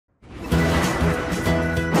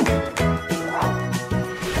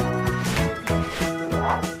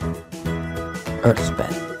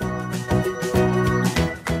EarthPen.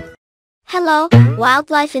 Hello,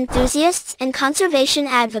 wildlife enthusiasts and conservation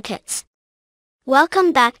advocates.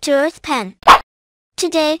 Welcome back to EarthPen.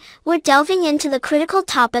 Today, we're delving into the critical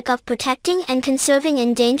topic of protecting and conserving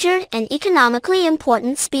endangered and economically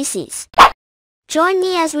important species. Join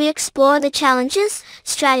me as we explore the challenges,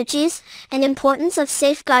 strategies, and importance of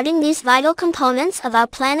safeguarding these vital components of our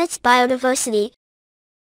planet's biodiversity.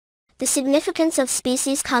 The significance of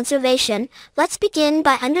species conservation. Let's begin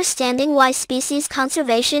by understanding why species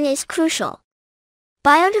conservation is crucial.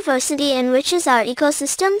 Biodiversity enriches our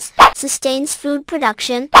ecosystems, sustains food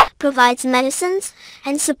production, provides medicines,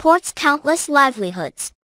 and supports countless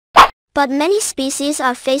livelihoods. But many species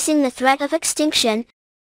are facing the threat of extinction.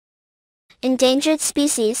 Endangered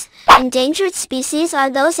species. Endangered species are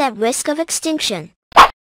those at risk of extinction.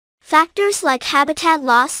 Factors like habitat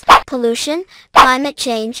loss, pollution, climate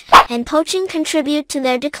change, and poaching contribute to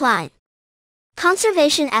their decline.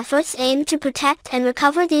 Conservation efforts aim to protect and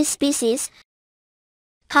recover these species.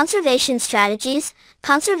 Conservation strategies.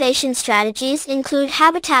 Conservation strategies include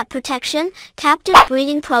habitat protection, captive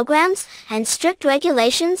breeding programs, and strict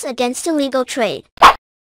regulations against illegal trade.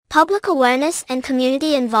 Public awareness and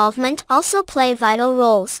community involvement also play vital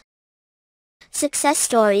roles. Success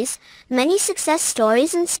stories. Many success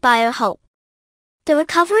stories inspire hope. The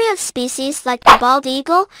recovery of species like the bald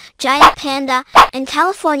eagle, giant panda, and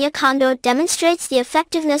California condor demonstrates the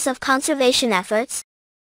effectiveness of conservation efforts.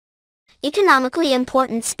 Economically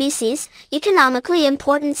important species. Economically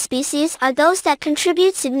important species are those that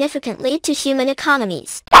contribute significantly to human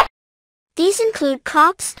economies. These include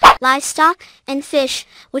crops, livestock, and fish,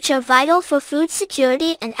 which are vital for food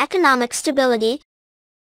security and economic stability.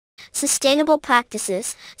 Sustainable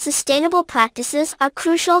practices. Sustainable practices are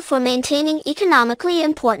crucial for maintaining economically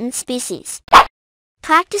important species.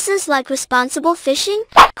 Practices like responsible fishing,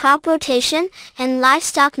 crop rotation, and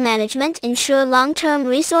livestock management ensure long-term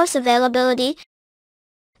resource availability.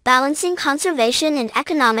 Balancing conservation and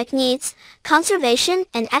economic needs. Conservation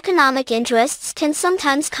and economic interests can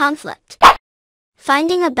sometimes conflict.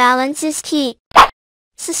 Finding a balance is key.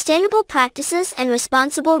 Sustainable practices and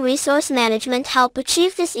responsible resource management help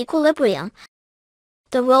achieve this equilibrium.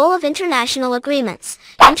 The role of international agreements.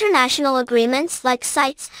 International agreements like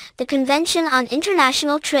CITES, the Convention on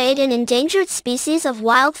International Trade in Endangered Species of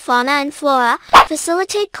Wild Fauna and Flora,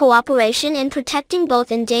 facilitate cooperation in protecting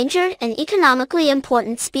both endangered and economically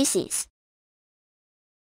important species.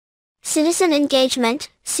 Citizen engagement.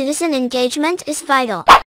 Citizen engagement is vital.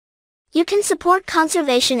 You can support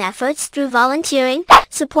conservation efforts through volunteering,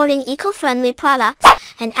 supporting eco-friendly products,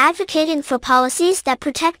 and advocating for policies that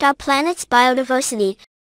protect our planet's biodiversity.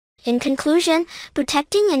 In conclusion,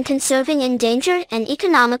 protecting and conserving endangered and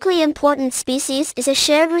economically important species is a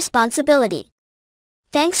shared responsibility.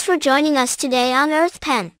 Thanks for joining us today on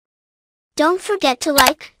EarthPen. Don't forget to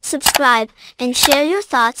like, subscribe, and share your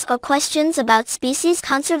thoughts or questions about species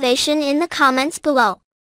conservation in the comments below.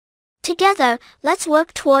 Together, let's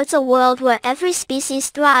work towards a world where every species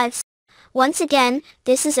thrives. Once again,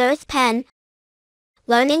 this is EarthPen.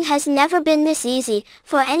 Learning has never been this easy,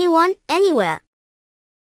 for anyone, anywhere.